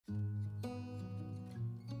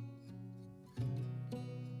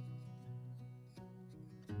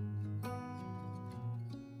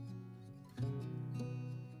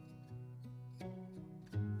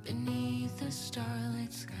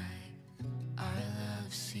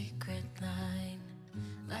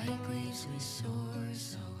leaves me soar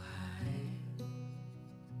so high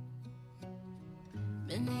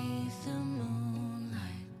beneath the moonlight.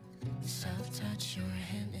 The soft touch your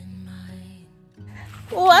hand in mine.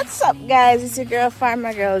 What's up, guys? It's your girl,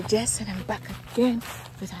 Farmer Girl Jess, and I'm back again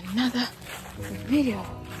with another video.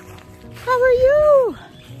 How are you?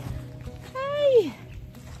 Hey!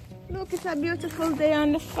 Look, it's a beautiful day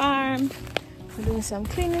on the farm. We're doing some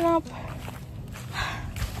cleaning up.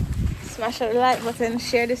 Smash the like button,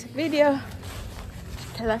 share this video.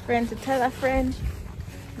 Tell a friend to tell a friend.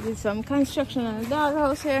 Did some construction on the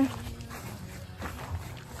doghouse here.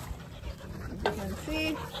 As you can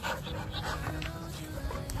see.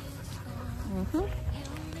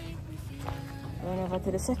 Going over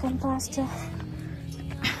to the second pasture.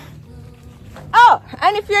 Oh,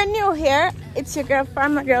 and if you're new here, it's your girl,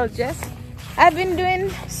 Farmer Girl Jess. I've been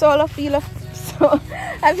doing solo female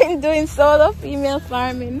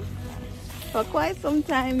farming for quite some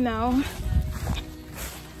time now.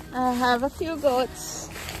 I have a few goats,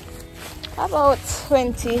 about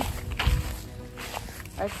 20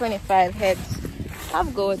 or 25 heads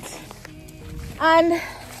of goats. And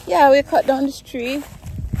yeah, we cut down this tree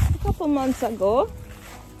a couple months ago,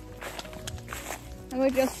 and we're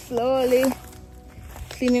just slowly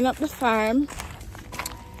cleaning up the farm.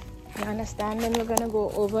 You understand? Then we're gonna go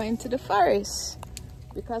over into the forest,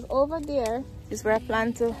 because over there is where I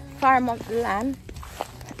plan to farm up the land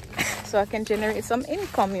so I can generate some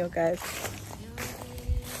income, you guys.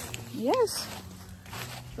 Yes,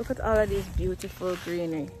 look at all of this beautiful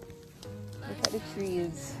greenery. Look at the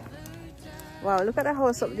trees. Wow, look at the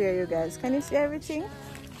house up there, you guys. Can you see everything?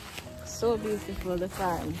 So beautiful, the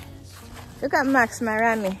farm. Look at Max, my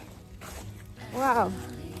Rami. Wow.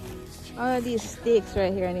 All of these stakes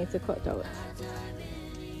right here I need to cut out.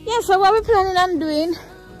 Yeah, so what we're planning on doing,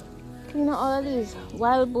 clean out all of these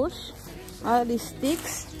wild bush, all of these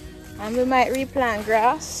sticks, and we might replant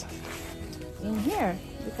grass in here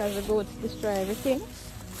because the goats destroy everything.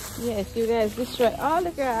 Yes, you guys destroy all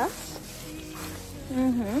the grass.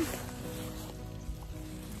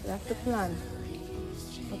 That's the plan.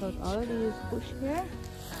 Cut out all of these bush here.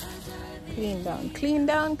 Clean down, clean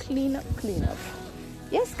down, clean up, clean up.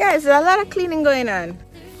 Yes, guys, there's a lot of cleaning going on.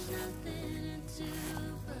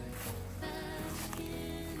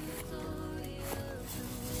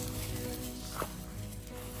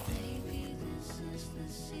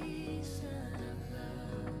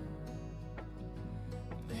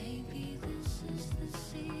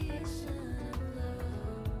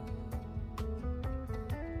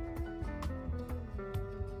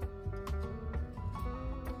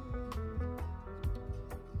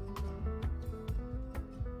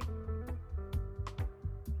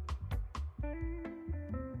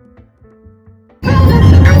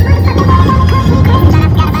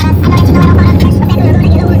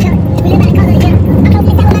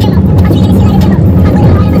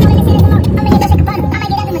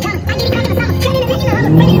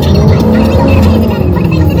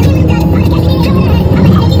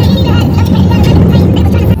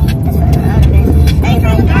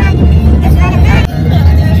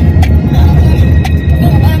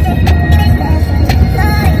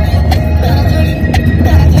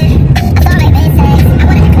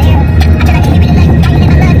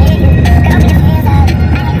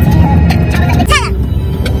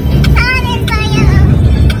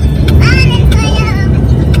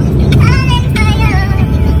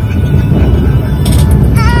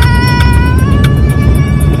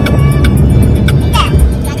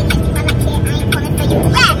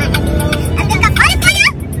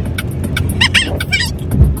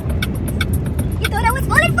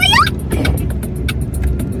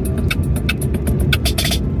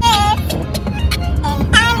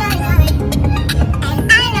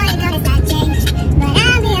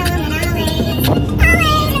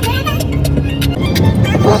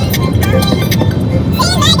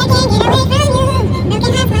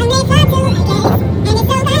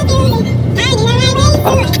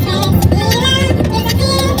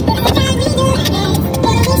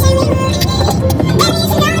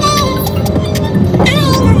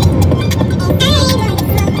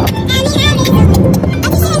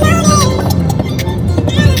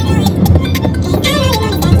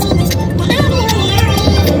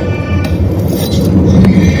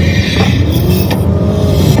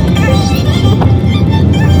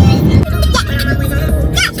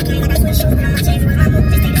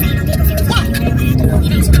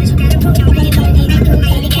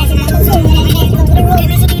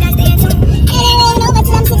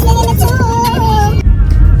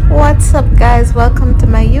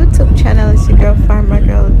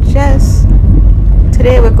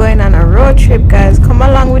 road trip, guys. Come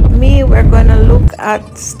along with me. We're gonna look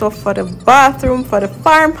at stuff for the bathroom, for the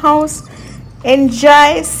farmhouse.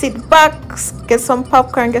 Enjoy, sit back, get some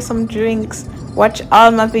popcorn, get some drinks, watch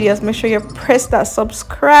all my videos. Make sure you press that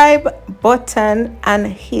subscribe button and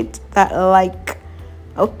hit that like.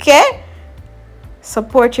 Okay,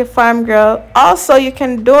 support your farm girl. Also, you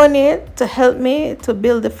can donate to help me to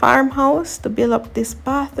build the farmhouse, to build up this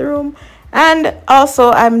bathroom. And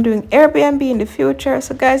also, I'm doing Airbnb in the future.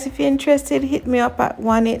 So guys, if you're interested, hit me up at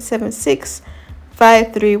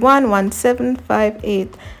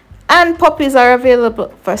 1-876-531-1758. And puppies are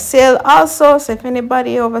available for sale also. So if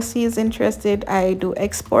anybody overseas is interested, I do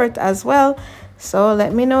export as well. So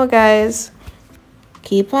let me know, guys.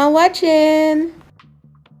 Keep on watching.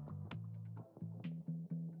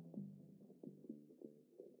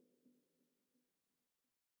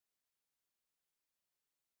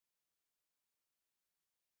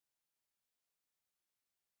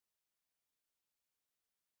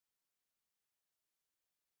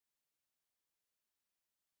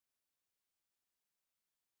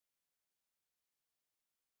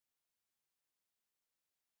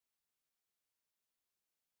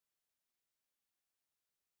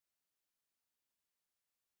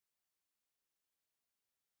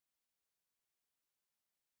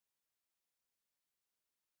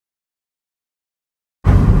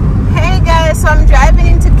 So I'm driving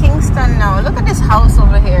into Kingston now. Look at this house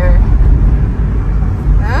over here.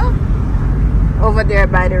 Huh? Over there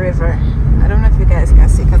by the river. I don't know if you guys can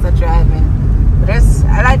see because I'm driving. But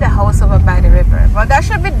I like the house over by the river. But that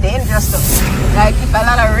should be dangerous though. Like if a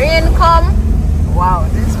lot of rain come. Wow,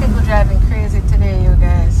 these people driving crazy today, you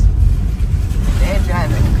guys. They're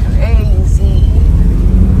driving crazy.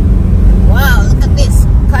 Wow, look at this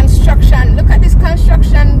construction. Look at this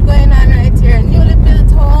construction going on right here. Newly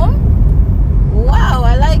built home. Wow,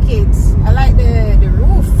 I like it. I like the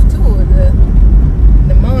roof too,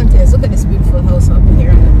 the mountains. Look at this beautiful house up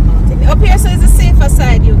here on the mountain. Up here, so it's the safer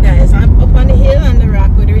side, you guys. I'm up on the hill on the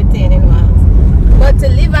rock with the retaining walls. But to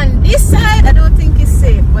live on this side, I don't think it's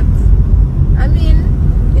safe. But I mean,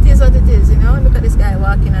 it is what it is, you know. Look at this guy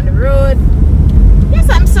walking on the road. Yes,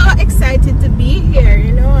 I'm so excited to be here.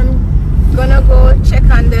 You know, I'm gonna go check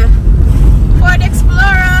on the Ford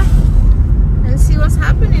Explorer and see what's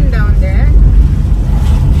happening down there.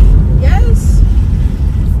 Yes,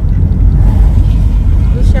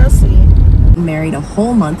 we shall see. Married a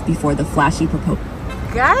whole month before the flashy proposal.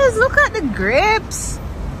 Guys, look at the grapes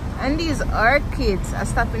and these orchids. I'm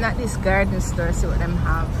stopping at this garden store, see what them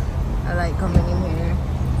have. I like coming in here.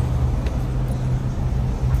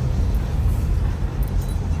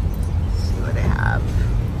 See what they have.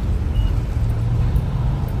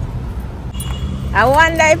 I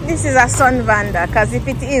wonder if this is a sun vanda, because if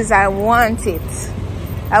it is, I want it.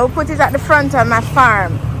 I will put it at the front of my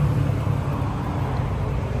farm.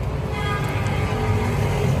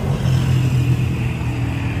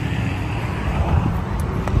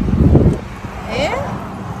 Eh?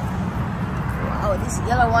 Wow, this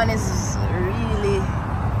yellow one is really...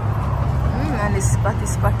 and this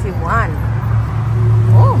spotty one.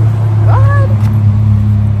 Oh my God.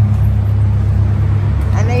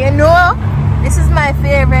 And then you know, this is my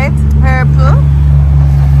favorite, purple.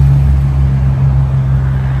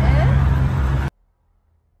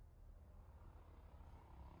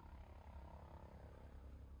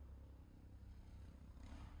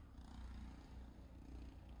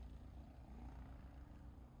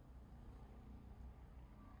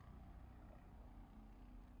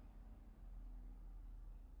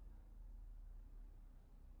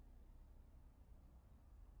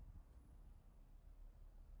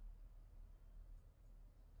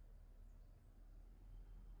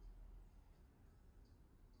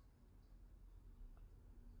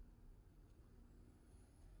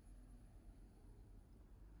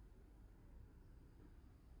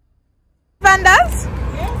 Vandas?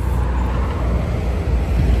 Yes.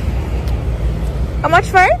 How much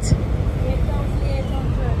for it?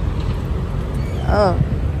 8,800. Oh.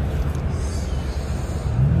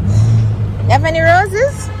 You have any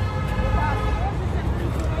roses?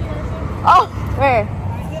 Oh, where?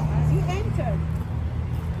 As you entered.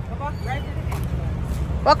 About right at the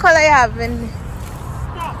entrance. What color you have in?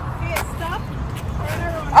 Stop. Okay, stop. Turn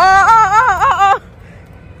around. Oh.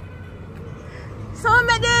 So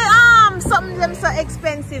many some of them so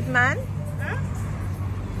expensive, man. Huh?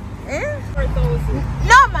 Eh? 4,000.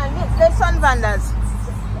 No, man, the sun vandas.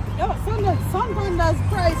 No, some vendors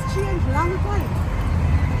price change long time.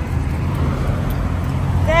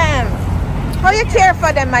 Damn. How you care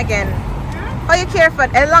for them again? Huh? How you care for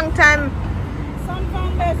a long time? Some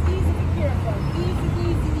vendors easy to care for. Easy.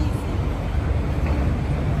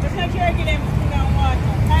 Just like you're getting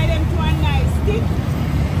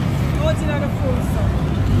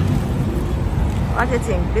What do you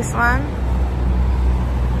think? This one?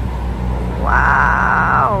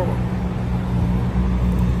 Wow.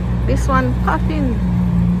 This one popping.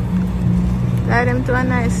 Guide them to a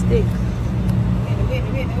nice stick.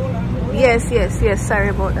 Wait, hold on. Yes. Sorry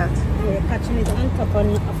about that. We're catching it on top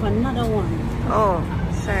of another one. Oh,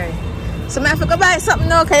 sorry. So I have to go buy something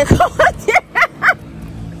now. Can you come out here?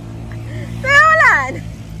 Say, hold on.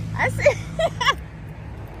 I see.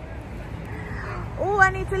 Oh,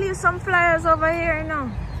 I need to leave some flyers over here now.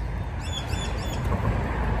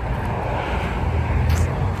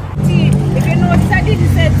 See, if you notice, I did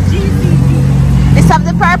it said GCD. This have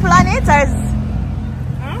the purple on it, or is...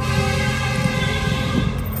 Huh?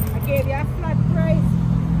 I gave you a flat price.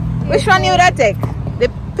 Which one you would I take?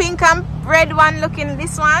 The pink and red one looking,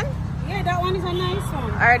 this one? Yeah, that one is a nice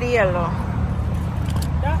one. Or the yellow?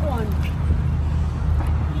 That one.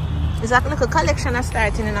 It's like a little collection of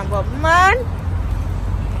starting in above. Man!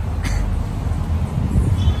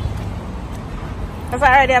 Because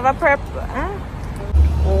I already have a purple. Huh?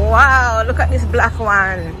 Wow, look at this black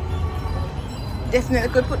one. Definitely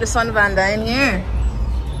could put the Sun Vanda in here.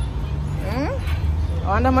 I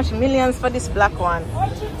wonder how much millions for this black one.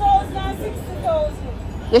 40,000 and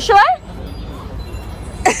 60,000. You sure?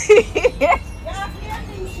 Yeah,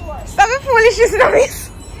 I'm sure. Stop it foolishness, Namis.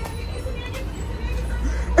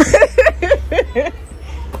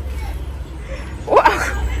 Wow,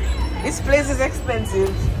 this place is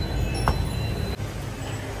expensive.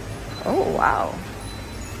 Oh wow,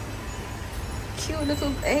 cute little.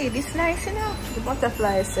 Hey, this nice, you know. The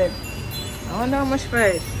butterfly said. I wonder how much for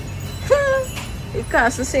it. It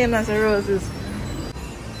costs the same as the roses.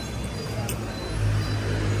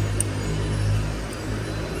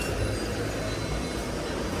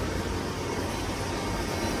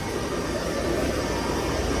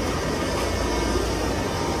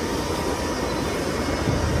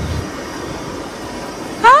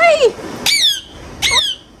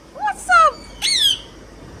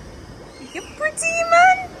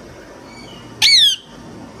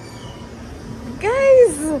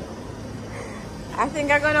 I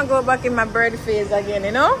think I'm gonna go back in my bird phase again,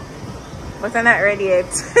 you know, but I'm not ready yet.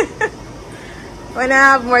 When I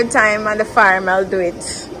have more time on the farm, I'll do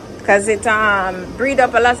it because it breed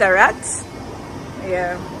up a lot of rats.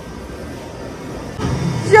 Yeah.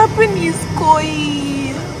 Japanese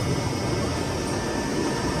koi.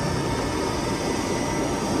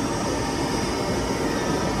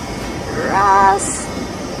 Grass.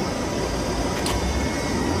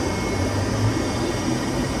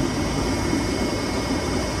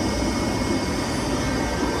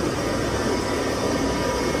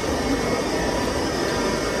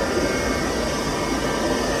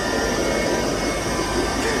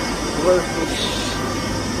 Goldfish.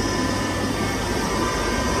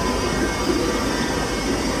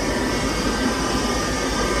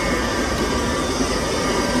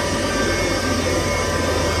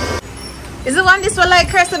 Is the one this one like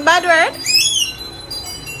curse a bad word?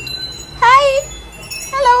 Hi.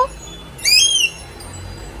 Hello.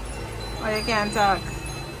 Oh, you can't talk.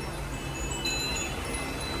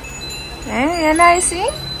 Hey, you're nice, see?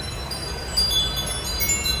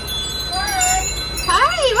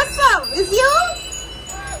 Hi, what's up? Is you?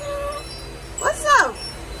 What's up?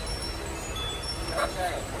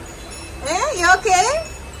 Hey, you okay?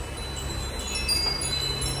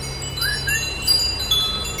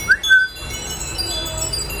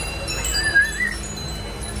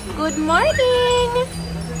 Good morning.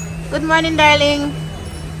 Good morning, darling.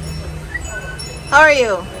 How are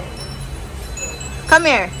you? Come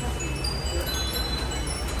here.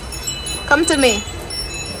 Come to me.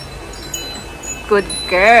 Good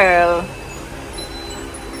girl.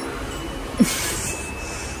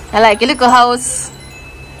 I like your little house.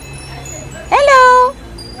 Hello.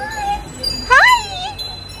 Hi.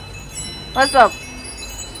 What's up?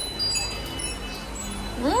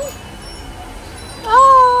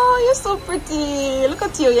 Oh, you're so pretty. Look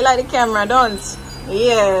at you. You like the camera, don't you?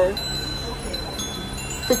 Yeah.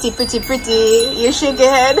 Pretty, pretty, pretty. You shake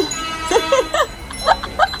your head.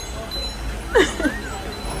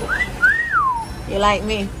 You like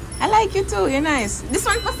me? I like you too. You're nice. This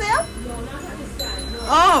one for sale?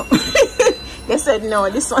 Oh. They said no,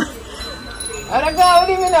 this one. I don't go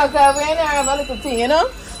with him now because we have a little thing, you know?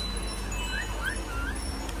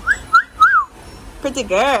 Pretty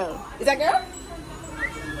girl. Is that girl?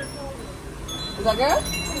 Is that girl?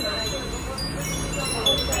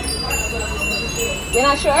 You're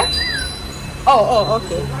not sure? Oh,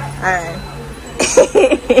 okay. Alright.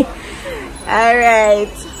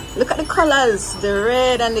 Alright. Look at the colors. The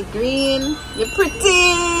red and the green. You're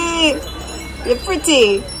pretty. You're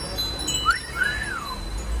pretty.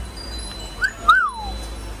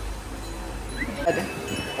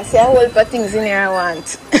 see a whole lot of things in here I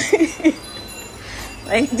want.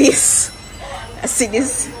 Like this. I see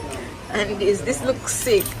this and this. This looks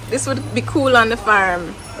sick. This would be cool on the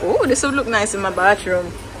farm. Oh, this would look nice in my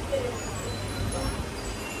bathroom.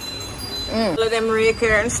 All of them rake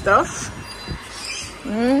here and stuff.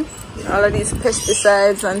 All of these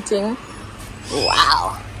pesticides and things.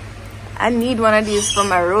 Wow. I need one of these for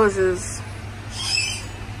my roses.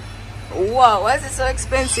 Wow, why is it so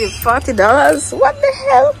expensive? $40? What the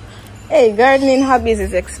hell? Hey, gardening hobbies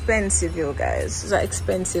is expensive, you guys. It's an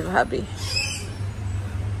expensive hobby.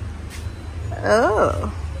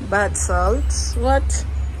 Oh, bath salts. What?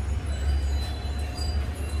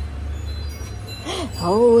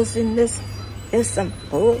 Holes in this. There's some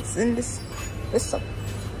holes in this. There's some.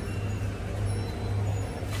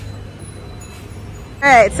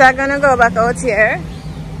 Alright, so I'm gonna go back out here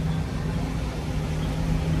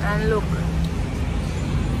and look.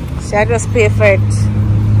 See, I just pay for it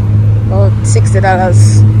about $60.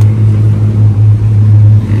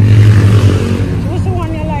 What's the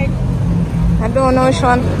one you like? I don't know which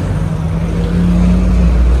one.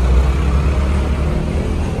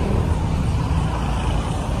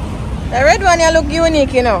 The red one, you look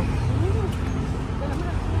unique, you know.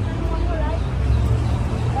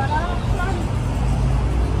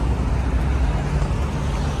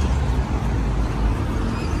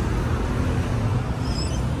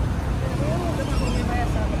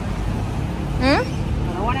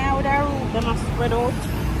 Spread out.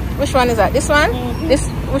 Which one is that? This one? This?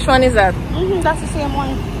 Which one is that? That's the same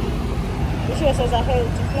one. This here says a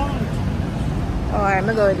healthy plant. Alright, I'm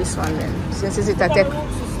gonna go with this one then. Since it's a tech.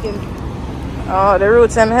 Root system. Oh, the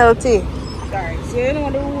roots are healthy. Sorry. So you know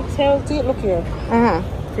the roots healthy? Look here.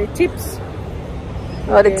 The tips.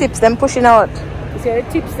 Oh, the tips them pushing out. You see the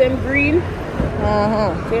tips them green?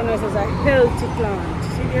 So you know it says a healthy plant.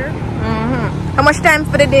 See there? How much time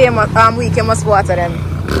for the day week you must water them?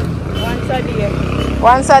 Once a day.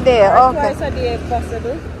 Once a day, or okay. Twice a day if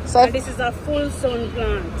possible. So and this is a full sun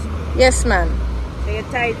plant. Yes, ma'am. So you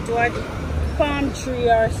tie it to a palm tree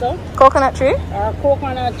or so. Coconut tree? Or a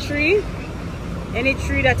coconut tree. Any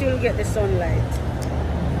tree that will get the sunlight.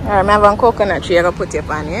 Alright, I have a coconut tree I can put it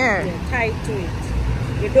on here. Yeah, tie it to it.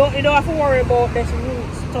 You don't have to worry about the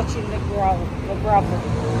roots touching the ground, the gravel.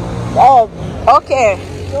 Oh, okay.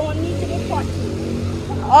 You don't need to be potted.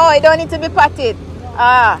 Oh, it don't need to be potted.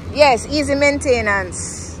 Ah, yes, easy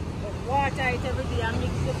maintenance. Water it every day and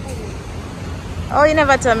mix the food. Oh, you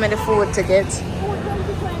never told me the food to get. Food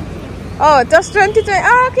 2020. Oh, just 2020.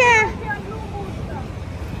 Oh, okay.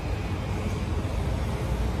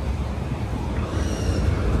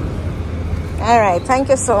 All right, thank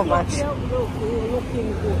you so much.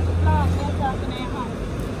 Looking good. Plant in your hand.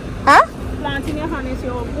 Huh? Plant in your hand is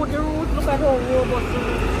your good root. Look at how robust the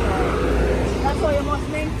roots are. That's how you must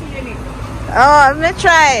maintain it. Oh, I'm gonna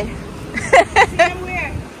try. Same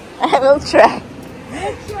way. I will try.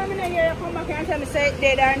 Make sure I'm in here, you come back and tell me say it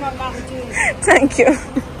dead or not last to you. Thank you.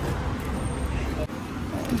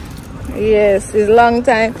 Yes, it's long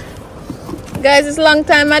time. Guys, it's long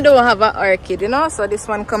time I don't have an orchid, you know, so this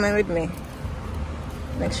one coming with me.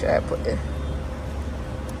 Make sure I put the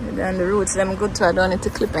roots them good so I don't need to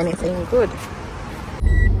clip anything. Good.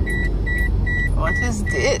 What is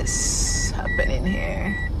this happening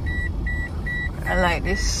here? I like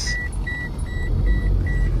this.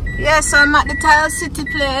 Yes, so I'm at the Tile City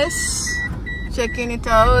place, checking it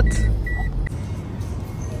out.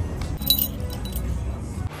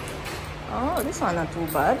 Oh, this one not too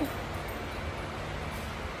bad.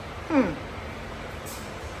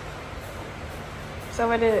 So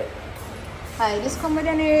with the this come with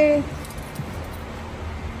any?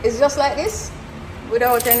 It's just like this,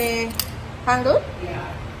 without any handle.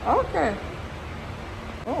 Yeah. Okay.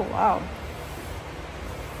 Oh wow.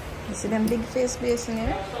 You see them big face basin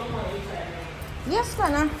here? Yes,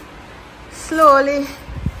 Nana. Slowly.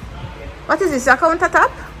 What is this? A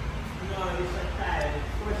countertop? No, it's a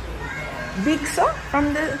tile. Big, so?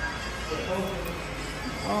 From the...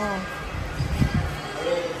 Oh.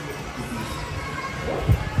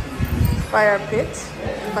 Fire pit.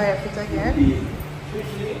 Fire pit again.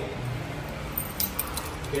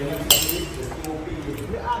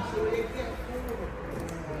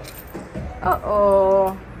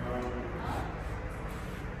 Uh-oh.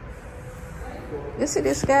 You see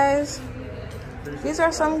this, guys? These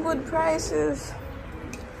are some good prices.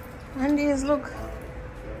 And these look.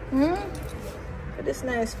 Look at this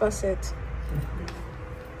nice faucet.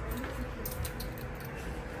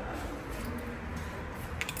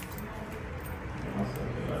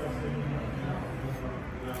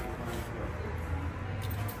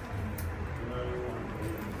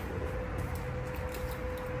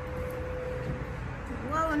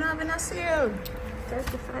 having a sale.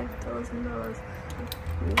 $35,000.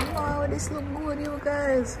 Wow, this look good, you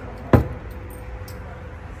guys.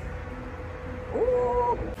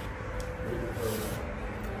 Ooh.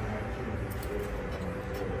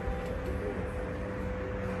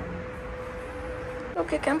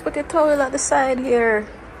 Look, you can put a towel at the side here.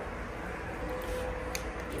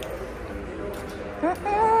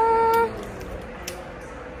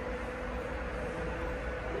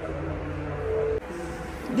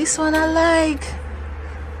 This one I like.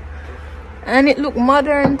 And it look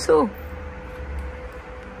modern too.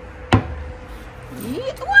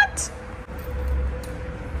 Yeah, what?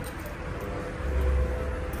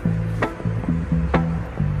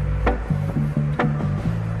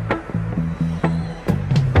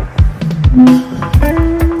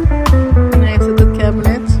 Nice little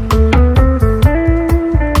cabinet.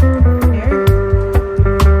 Here.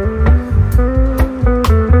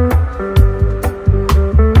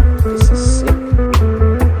 This is sick.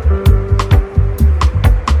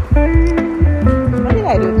 What did I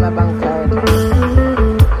do with my bank card?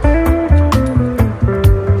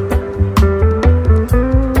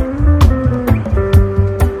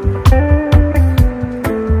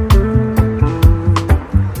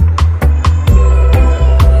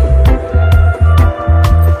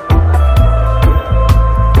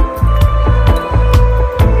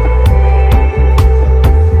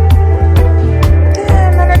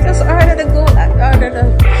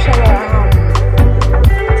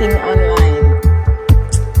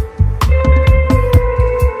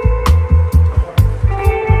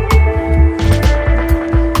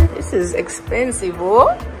 Expensive,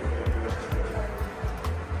 oh?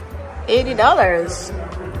 $80.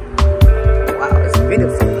 Wow, it's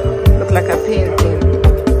beautiful. Look like a painting.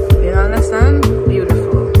 You understand? Beautiful.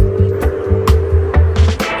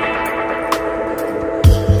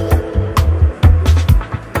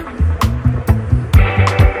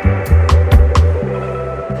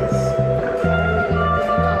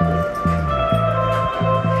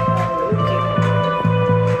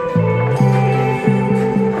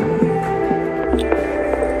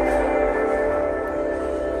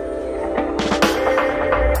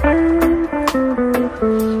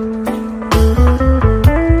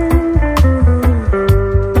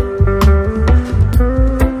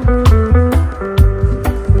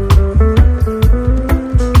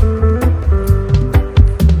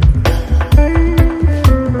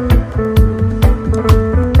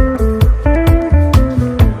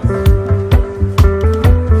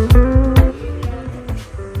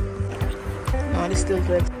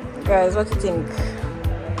 Guys, what do you think?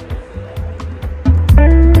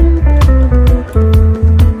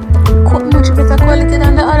 Much better quality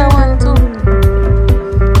than the other one too.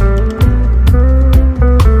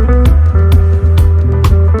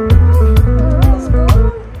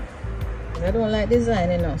 I don't like design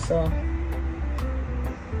enough, so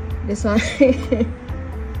this one.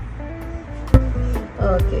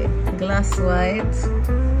 Okay, glass white,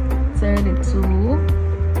 32.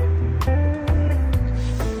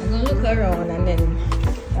 Look around and then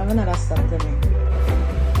have another stop to me.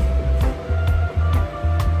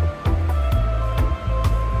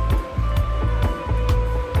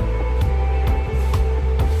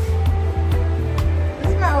 This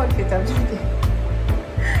is my outfit, I'm joking.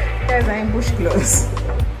 Guys, I'm in bush clothes.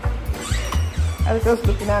 I was just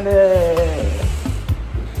looking at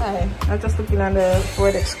the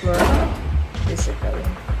Ford Explorer, basically.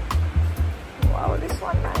 Wow, this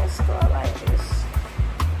one nice too, I like this.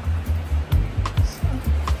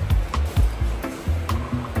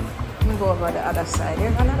 Go over the other side.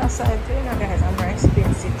 There's another side too, you know, guys, a more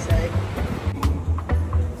expensive side.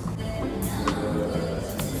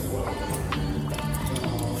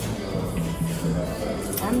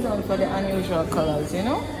 I'm down for the unusual colors, you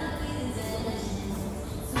know.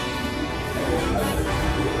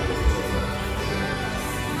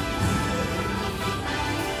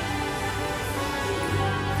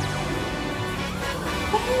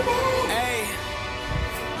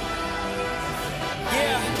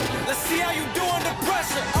 See how you do under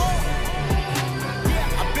pressure.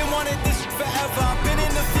 Yeah, I've been wanting this forever. I've been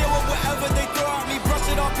in the field with whatever they throw at me.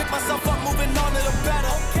 Brush it off, pick myself up, moving on to the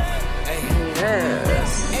better. Hey.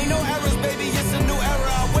 Yes. Ain't no errors, baby, it's a new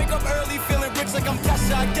era. I wake up early, feeling rich like I'm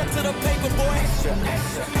Kesha. I get to the paper, boy.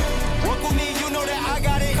 Work with me, you know that I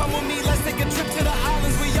got it. Come with me, let's take a trip to the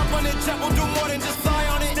islands. We up on the jet, we'll do more than just fly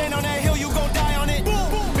on it. Stand on that hill, you gon' die on it.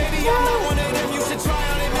 Baby, I'm not one of them, you should try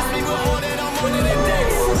on it. Miss me with all that, I'm on it and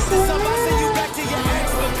next. I send you back to your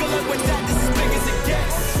ex, but good luck with that, this is big as it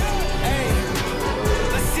gets. Hey,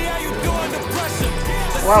 let's see how you do under pressure.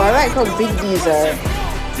 Wow, I like how big these are.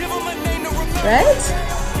 Right?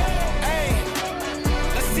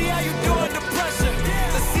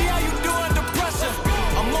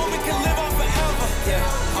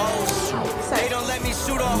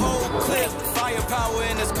 clip. Firepower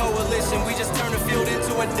in this coalition. We just turned the field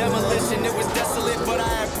into a demolition. It was desolate, but I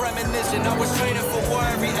had premonition. I was training for war,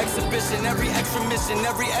 every exhibition, every extra mission,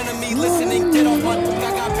 every enemy listening. Get off my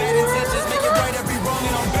I got bad intentions, make it right every wrong,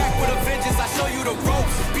 and I'm back with a vengeance. I show you the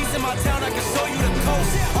ropes. Peace in my town, I can show you the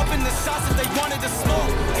coast. Up in the shots if they wanted to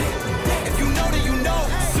smoke. If you know that you know.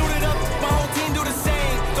 Suited up, my whole team do the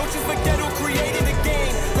same. Don't you forget who created the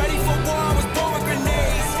game. Ready for war, I was born with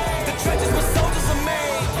grenades. The trenches where soldiers are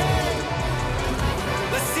made.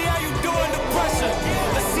 Let's see how you do under pressure.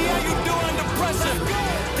 Let's see how you do under pressure.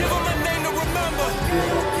 Give them a name to remember.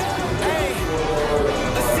 Hey,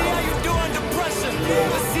 let's see how you do under pressure.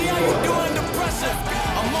 Let's see how you do under pressure.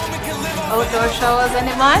 A moment can live on Outdoor showers,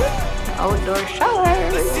 anyone? Outdoor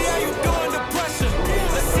showers. Let's see how you do under pressure.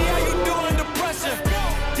 Let's see how you do under pressure.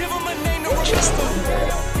 Give them a name to remember.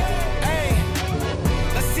 Hey,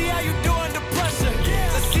 let's see how you do under pressure.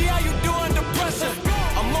 Let's see how you do under pressure.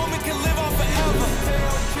 A moment can live on forever.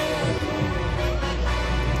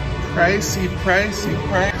 Pricey, pricey,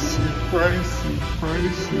 pricey, pricey,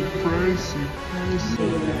 pricey, pricey, pricey.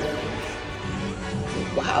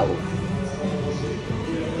 Wow.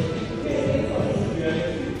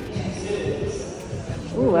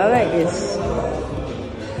 Ooh, I like this.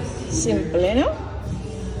 Simple, you know?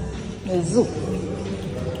 Zoo.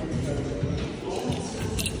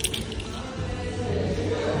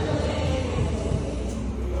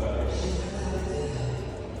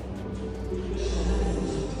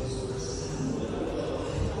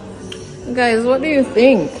 Guys, what do you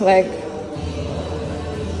think? Like,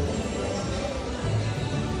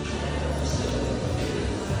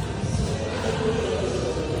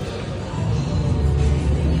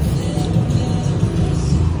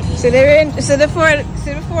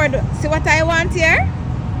 see what I want here?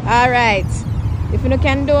 Alright. If you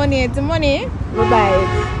can donate the money, we'll buy it.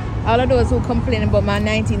 All of those who complain about my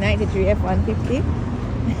 1993 F-150,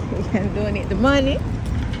 you can donate the money.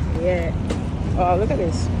 Yeah. Oh, look at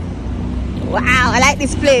this. Wow, I like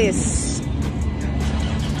this place.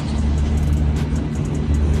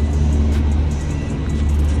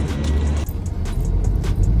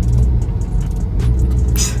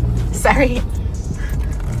 Sorry.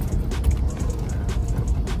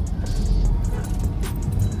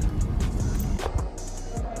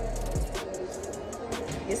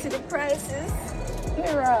 You see the prices?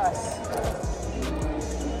 Here, Ross.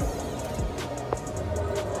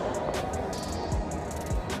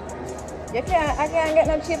 I can't get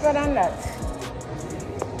no cheaper than that.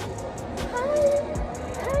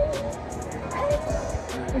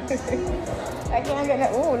 I can't get no.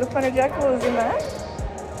 Oh, look for the jacuzzi, man.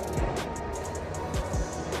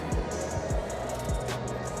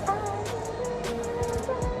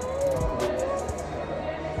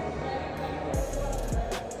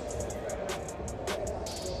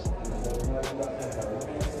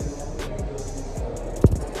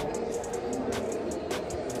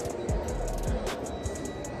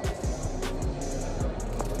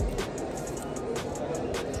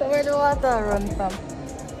 So where the water run from?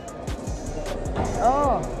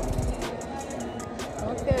 Oh,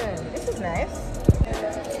 okay. This is nice.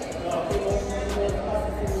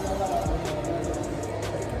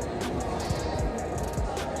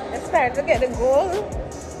 Let's start to get the gold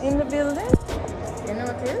in the building. You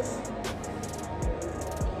notice?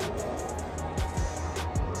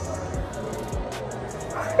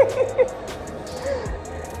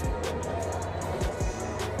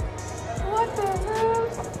 What the hell?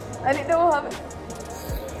 I didn't know how.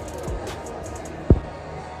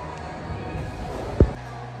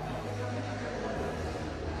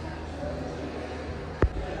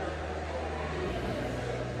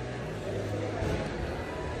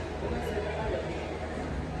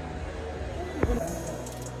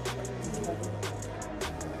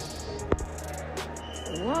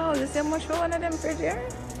 Wow, you see how much for one of them fridge here?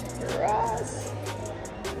 Ross.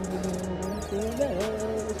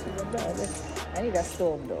 I need a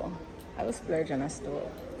stove though. I will splurge on a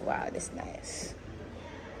stove. Wow, this is nice.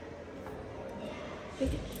 What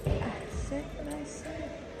I said.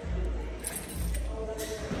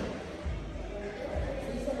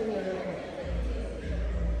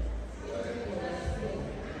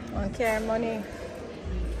 On care money.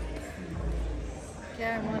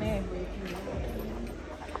 Care money.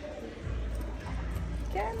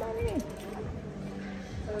 Care money.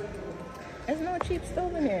 There's no cheap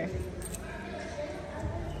stove in here.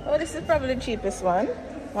 Oh, this is probably the cheapest one.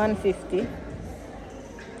 $150.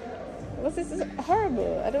 What's this? Is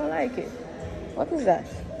horrible. I don't like it. What is that?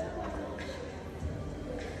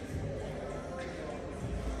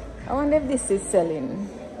 I wonder if this is selling.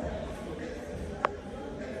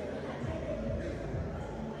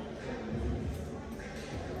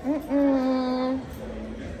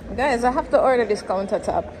 Guys, I have to order this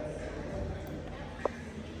countertop.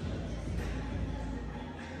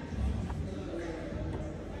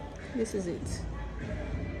 This is it.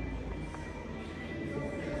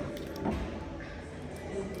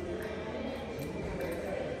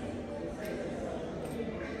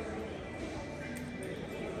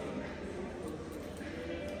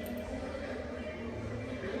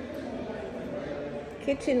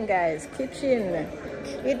 Kitchen, guys, kitchen.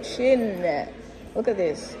 Look at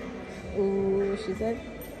this. Ooh, she said,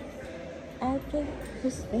 I think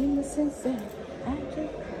who's famous and sad. I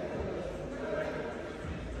think.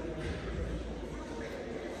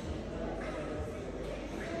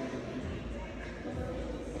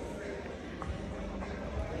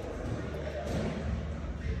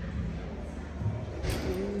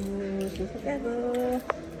 Ooh, she's a devil.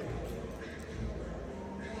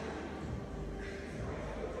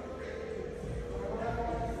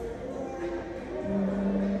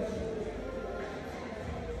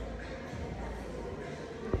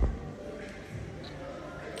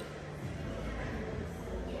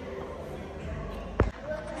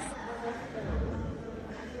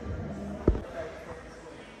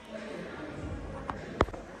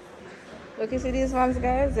 Look, you see these ones,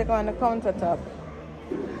 guys? They go on the countertop.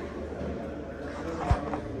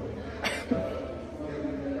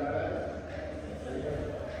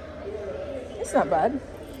 It's not bad.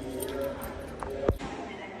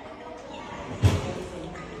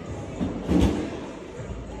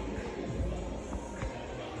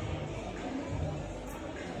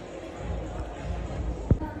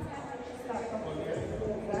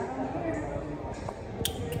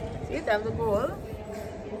 See, it have the bowl.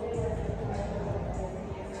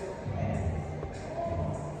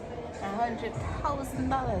 $100,000.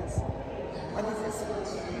 What is this?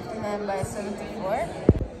 59 by 74.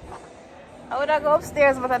 I would have go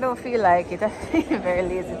upstairs, but I don't feel like it. I feel very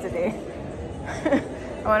lazy today.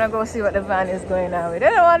 I want to go see what the van is going on with.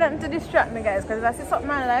 I don't want nothing to distract me, guys, because if I see something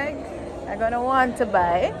I like, I'm going to want to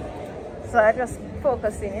buy. So I just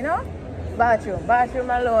focus in, you know? Bathroom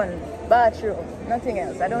alone. Bathroom, nothing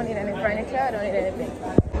else. I don't need any furniture, I don't need anything.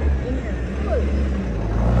 In here, full.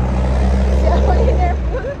 See how in here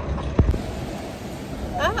full?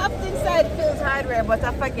 I have inside Phil's Hardware, but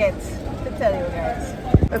I forget to tell you guys.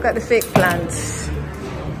 Look at the fake plants.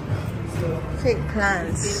 Fake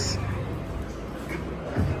plants.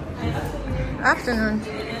 Afternoon.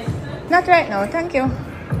 Not right now, thank you.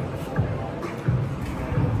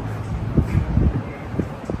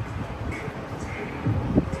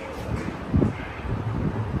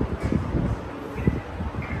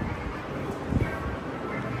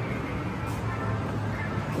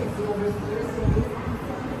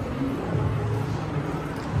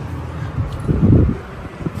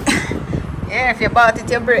 Yeah, if you bought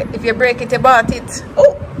it, you break. If you break it, you bought it.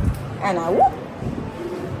 Oh, and a whoop.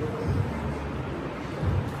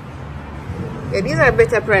 Yeah, these are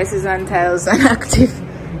better prices on tiles than Active.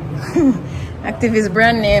 Active is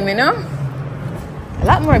brand name, you know. A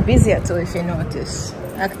lot more busier too, if you notice.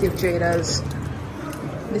 Active Traders.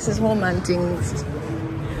 This is home and things.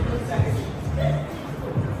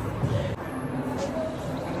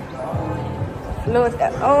 Float.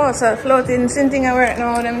 Oh, so floating. Something I work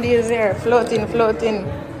now. Them deals there. Floating.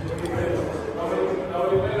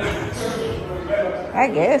 I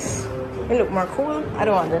guess it look more cool. I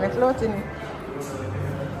don't want any floating.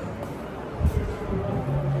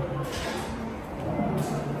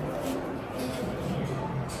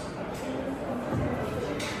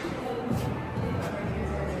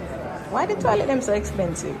 Why the toilet them so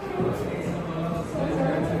expensive?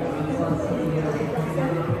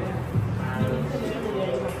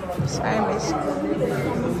 Sorry, miss.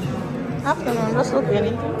 Afternoon, just looking.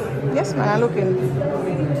 Yes, man, I'm looking.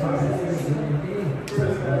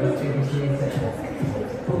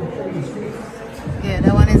 Yeah,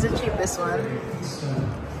 that one is the cheapest one.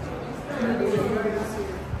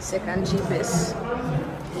 Second cheapest.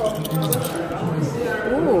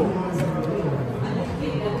 Ooh.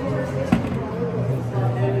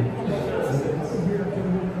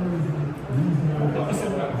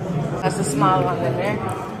 That's the small one in there.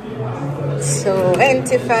 So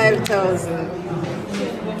 25,000.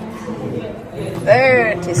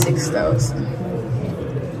 36,000.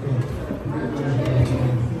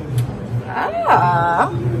 Ah,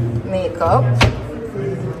 makeup.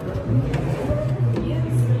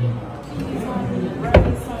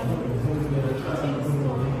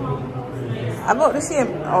 About the same.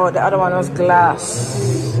 Oh, the other one was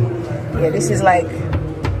glass. Yeah, this is like,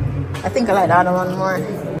 I think I like the other one more.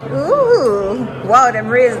 Ooh, wow, them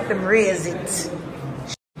raise it.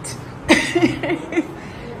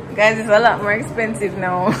 Guys, it's a lot more expensive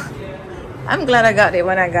now. I'm glad I got it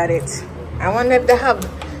when I got it. I wonder if they have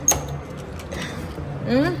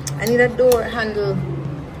I need a door handle.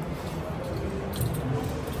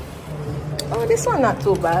 Oh, this one not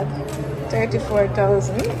too bad.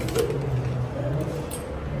 34,000.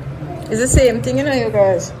 It's the same thing, you know, you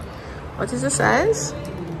guys. What is the size?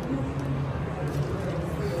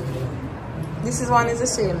 This one is the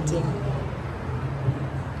same thing.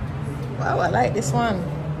 Wow, I like this one.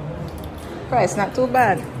 Price not too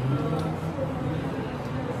bad.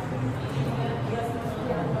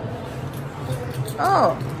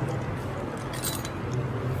 Oh.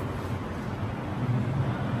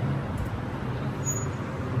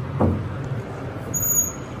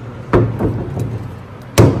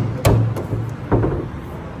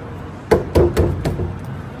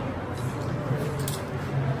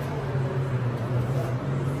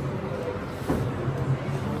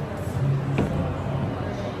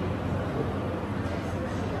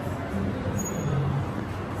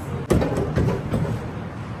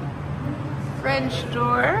 French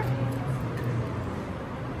door.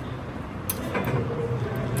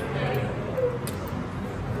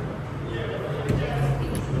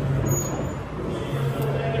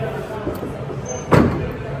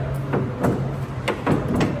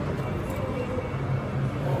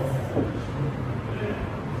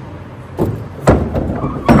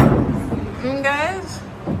 Guys,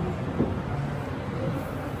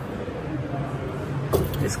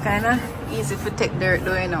 it's kind of easy to take dirt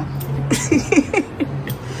though, you know.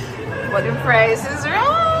 But the price is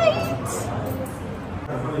right.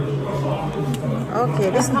 Okay,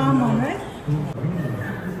 this normal, right?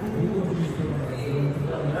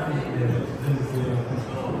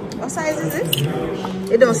 What size is it?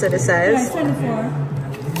 You don't say the size. 24.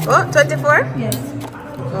 Oh, 24? Yes.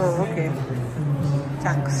 Oh, okay.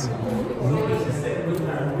 Thanks.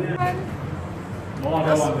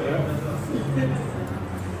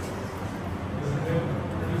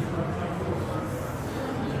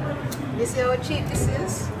 You see how cheap this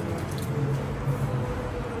is?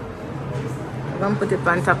 I'm gonna put it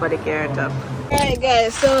on top of the carrot top. Alright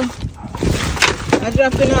guys, so I'm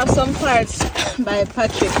dropping off some parts by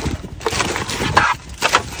Patrick.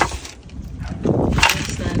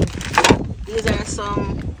 These are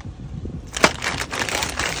some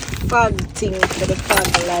fog things for the fog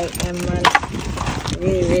light, man.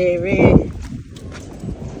 Really.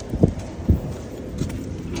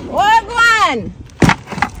 What one?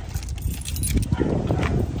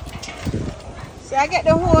 See, I get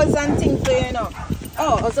the hose and things for you know.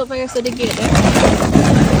 Oh, also for you to the gate there.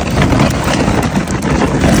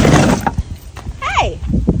 Hey!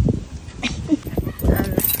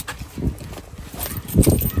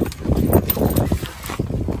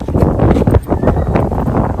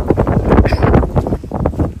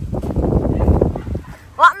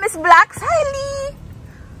 What, Miss Blacks? Hi, Lee!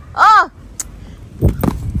 Oh!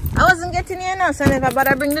 I wasn't getting here now, so I never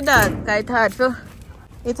bother bring the dog.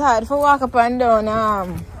 It's hard for walk up and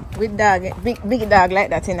down with dog, big dog like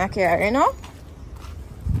that in a car, you know?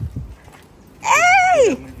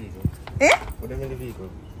 Hey! Eh? Put them in the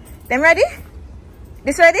vehicle. Them ready?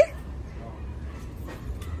 This ready?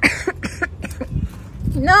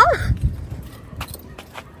 No?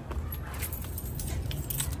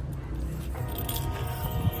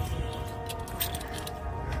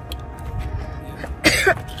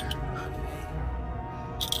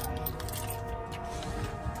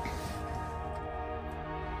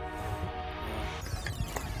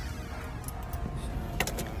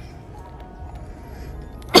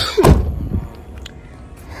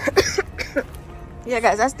 Yeah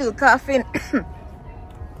guys, I'm still coughing.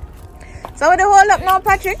 So what the hold up now,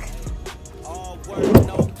 Patrick?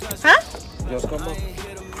 Huh? Just come up.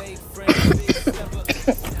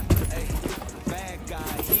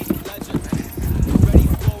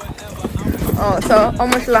 Oh, so how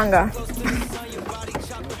much longer?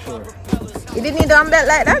 You didn't need the belt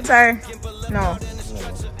like that, or no?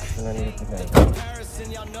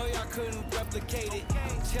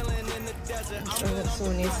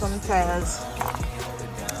 So need some tiles.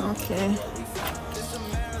 Okay.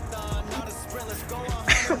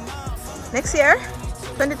 Next year?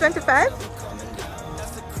 2025?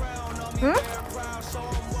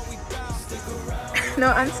 No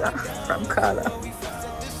answer from Carla.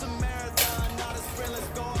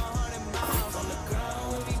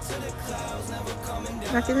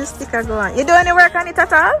 Not even sticker go on. You do any work on it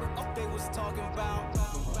at all?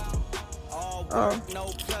 Oh.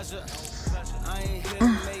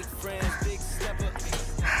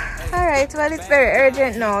 Alright, well it's very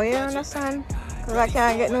urgent now, you understand? Because I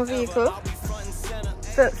can't get no vehicle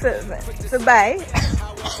to buy.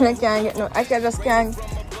 I just can't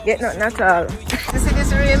Get nothing at all. You see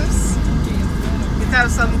these rims? It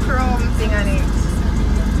has some chrome thing on it.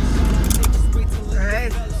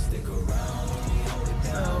 Right?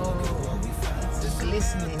 So it's just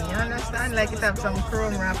glistening. You understand? Like it have some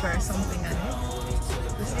chrome wrapper or something on it.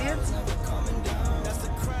 You see it?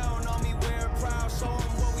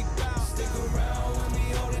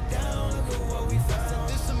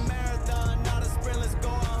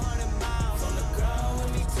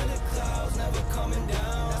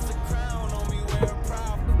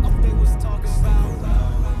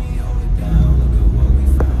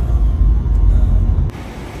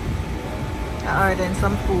 I ordered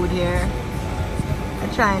some food here. I'm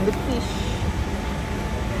trying the fish.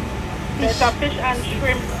 There's a fish and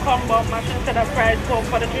shrimp combo machine instead of fried pork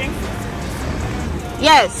for the drink.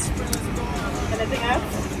 Yes. Anything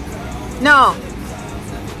else? No.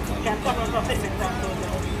 Can come on for fitness and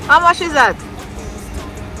those. How much is that?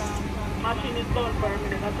 Machine is done for a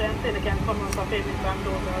minute. That's why I'm saying they can come on for fitness and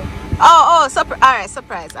those. Oh, alright,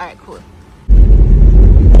 surprise. Alright, cool.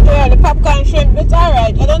 Yeah, the popcorn shrimp, it's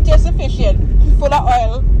alright. I don't taste the fish yet. Full of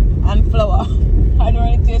oil and flour. I don't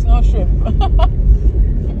really taste no shrimp.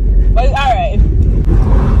 But it's alright.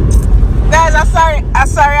 Guys, I'm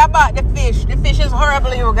sorry about the fish. The fish is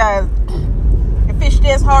horrible, you guys. The fish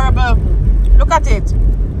tastes horrible. Look at it.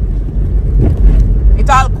 It's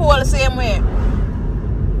all cold the same way.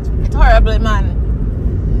 It's horrible, man.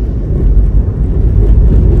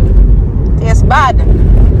 Tastes bad.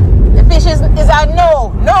 The fish is a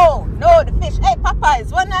no. The fish. Hey,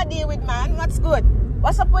 Popeyes, what I deal with, man? What's good?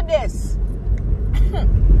 What's up with this?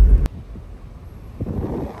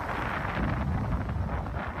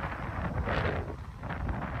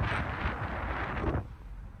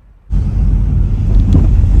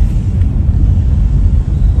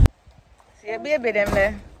 See a baby them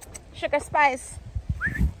there. Sugar spice.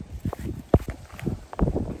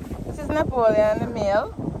 This is Napoleon, the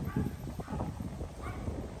male.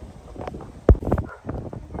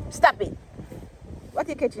 Stop it. What are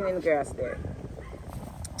you catching in the grass there?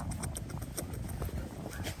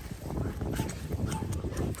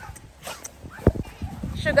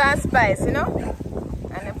 Sugar and spice, you know?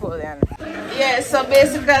 And Napoleon. Yeah, so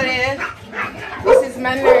basically, this is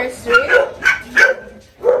my nursery.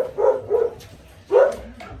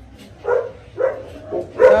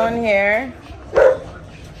 Down here.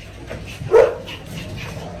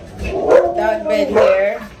 Dog bed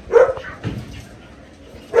here.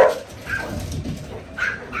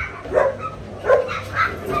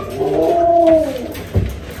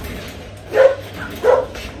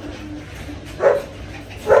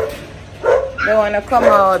 They want to come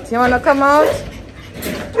out. You want to come out?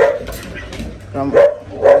 Come.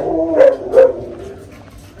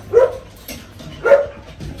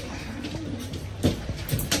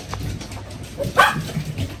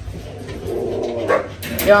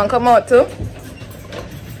 You want to come out too?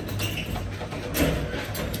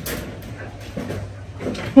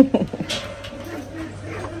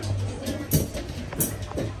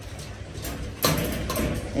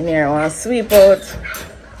 In here, I want to sweep out.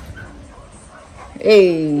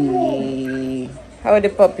 Hey, how are the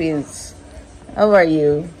puppies? How are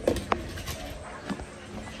you?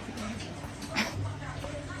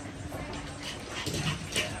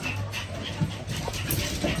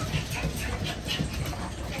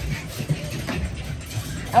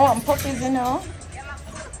 I want puppies, you know.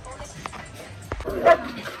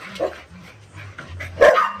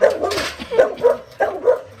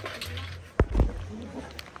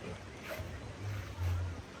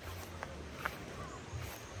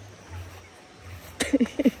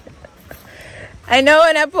 I know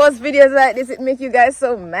when I post videos like this, it makes you guys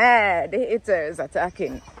so mad. The haters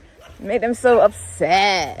attacking. Make them so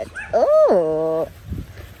upset. Oh,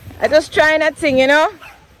 I just trying a thing, you know.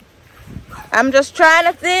 I'm just trying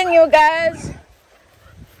a thing, you guys.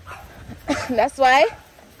 That's why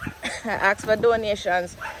I ask for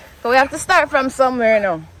donations. So we have to start from somewhere, you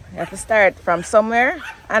know. We have to start from somewhere.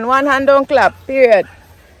 And one hand don't clap, period.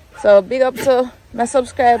 So big up to my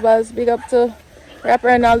subscribers. Big up to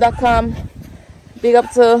rapperanal.com. Big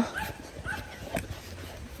up to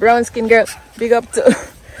Brown Skin Girl. Big up to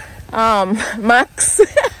Max.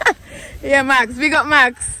 Yeah, Max. Big up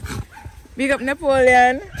Max. Big up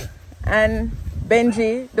Napoleon and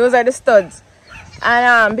Benji. Those are the studs.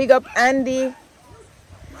 And big up Andy.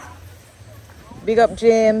 Big up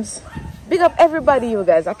James. Big up everybody, you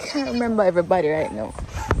guys. I can't remember everybody right now.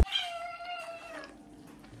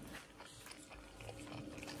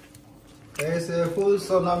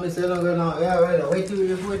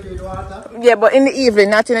 Yeah, but in the evening,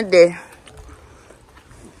 not in the day.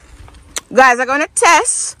 Guys, I'm gonna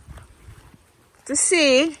test to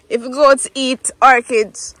see if goats eat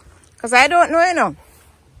orchids. Because I don't know, you know.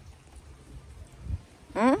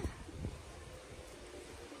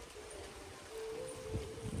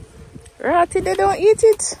 Ratty, they don't eat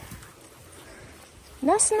it.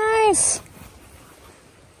 That's nice.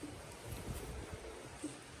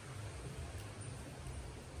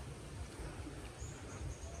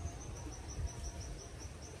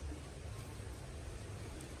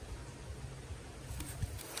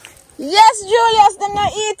 Yes, Julius, them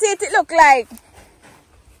not eat it, it look like.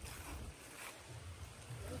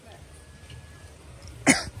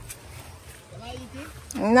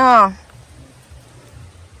 No.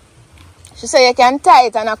 She said you can tie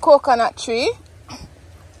it on a coconut tree.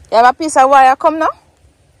 You have a piece of wire come now?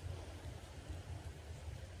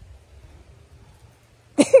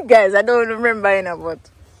 Guys, I don't remember, you know, but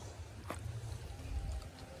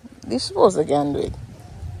this suppose I can do it.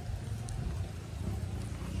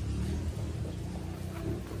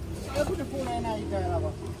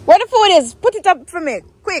 What the food is? Put it up for me,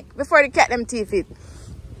 quick, before the cat them teeth it.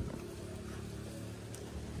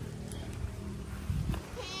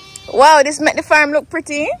 Wow, this make the farm look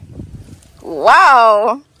pretty.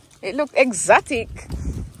 Wow, it looked exotic.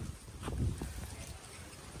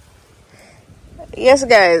 Yes,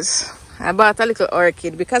 guys, I bought a little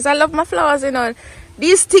orchid because I love my flowers, you know.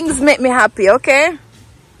 These things make me happy, okay?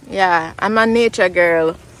 Yeah, I'm a nature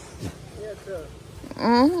girl.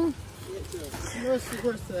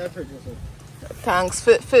 Thanks.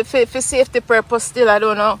 For safety purpose still, I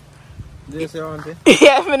don't know. Yeah,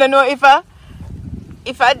 I don't know if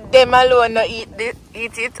I them alone not eat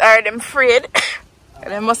it or them afraid.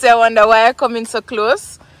 And I must say I wonder why I come in so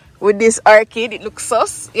close with this orchid. It looks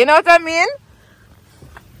sus. You know what I mean?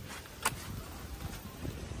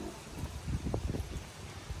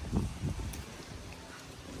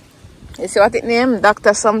 You see what it named?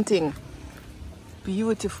 Dr. Something.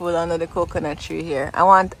 Beautiful under the coconut tree here. I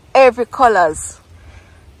want every colors.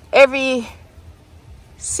 Every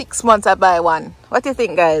 6 months I buy one. What do you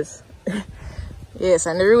think, guys? Yes,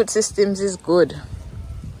 and the root systems is good.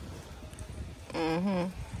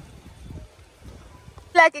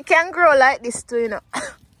 Like it can grow like this too, you know.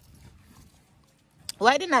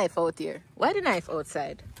 Why the knife out here? Why the knife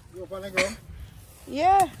outside? You up on the ground?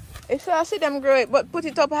 Yeah, if I see them grow it, but put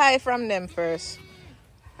it up high from them first.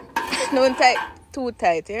 Don't tight, too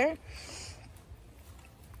tight here.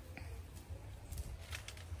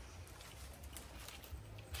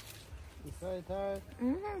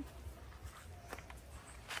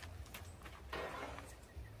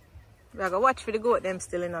 I gotta watch for the goat them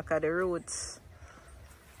still in the roots.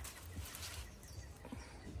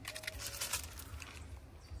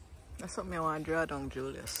 That's something I want to draw down,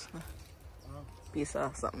 Julius. Piece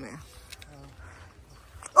of something here.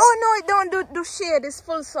 Oh no, it don't do shade, it's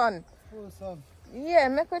full sun. Full sun. Yeah,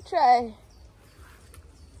 make a try.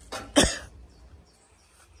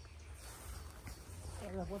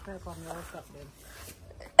 What type of house top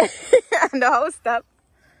then? And the house top.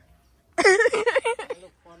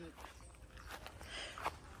 Look funny.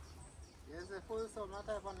 There's a full sun, what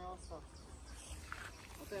type of house top?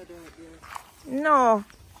 What are you doing here? No.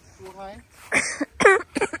 Too high?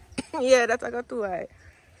 Yeah, that's I got too high.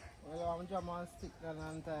 Well, I'm just going to stick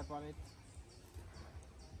and type on it.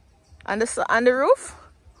 On the roof?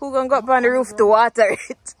 Who gonna go up on the roof to water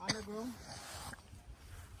it? On the ground.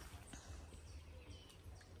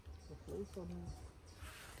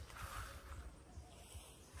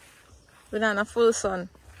 We're on a full sun.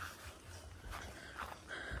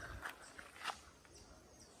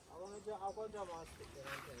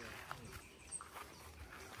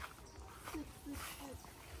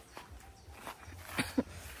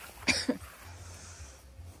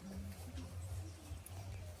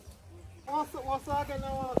 What's again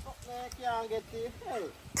now? I can't get it. Hey.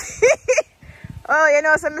 Oh, you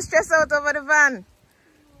know, so I'm stressed out over the van.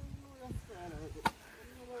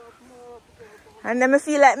 And then I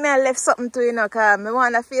feel like I left something to, you know, because I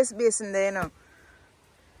want a face basin there, you know.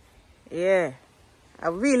 Yeah. I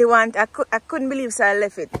really want, I couldn't believe so I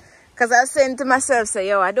left it. Because I was saying to myself, say,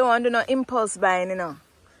 yo, I don't want to do no impulse buying, you know.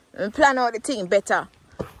 I plan out the thing better.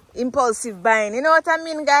 Impulsive buying, you know what I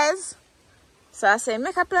mean, guys? So I say,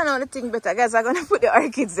 make a plan out the thing better. Guys, I'm going to put the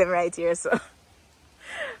orchids them right here, so.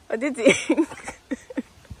 What do you think?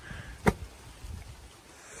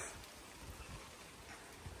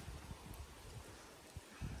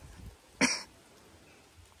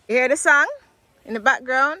 You hear the song in the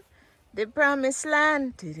background? The promised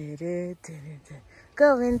land.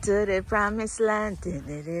 Going to the promised land.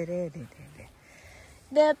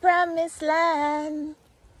 The promised land.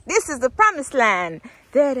 This is the promised land.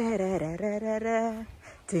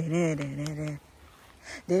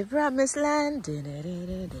 The promised land. You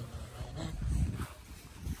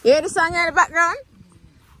hear the song in the background?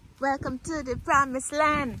 Welcome to the promised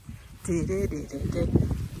land.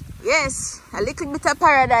 Yes, a little bit of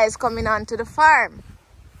paradise coming on to the farm.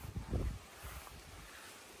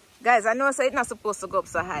 Guys, I know so it's not supposed to go up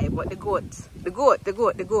so high, but the goat.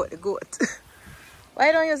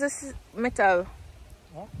 Why don't you use this metal?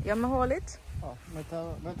 Huh? You want me to hold it? Oh,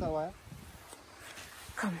 metal wire.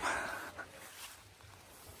 Come.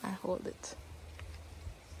 I hold it.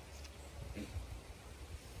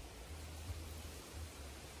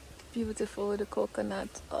 Beautiful with the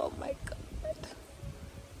coconut. Oh my god.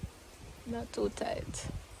 Not too tight.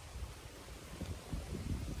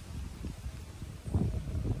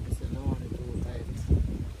 It's not too tight.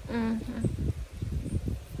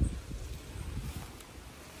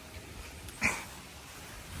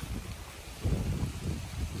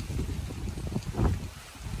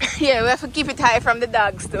 Yeah, we have to keep it high from the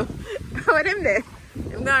dogs too. What them there?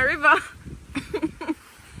 Them going river.